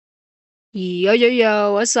Yo, yo,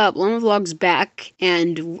 yo, what's up? Llama Vlog's back,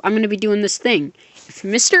 and I'm gonna be doing this thing. If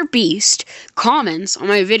Mr. Beast comments on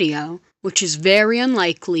my video, which is very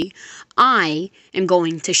unlikely, I am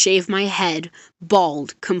going to shave my head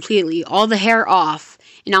bald completely, all the hair off,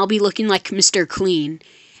 and I'll be looking like Mr. Clean.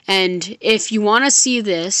 And if you want to see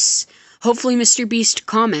this, hopefully Mr. Beast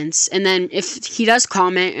comments, and then if he does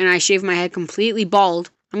comment and I shave my head completely bald,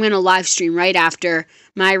 I'm going to live stream right after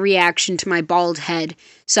my reaction to my bald head.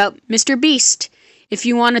 So, Mr. Beast, if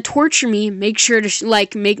you want to torture me, make sure to,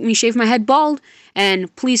 make me shave my head bald,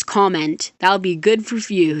 and please comment. That'll be good for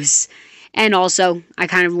views. And also, I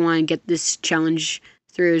kind of want to get this challenge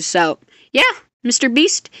through, so, yeah, Mr.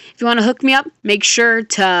 Beast, if you want to hook me up, make sure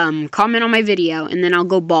to comment on my video, and then I'll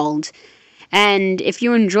go bald. And if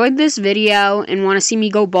you enjoyed this video and want to see me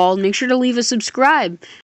go bald, make sure to leave a subscribe.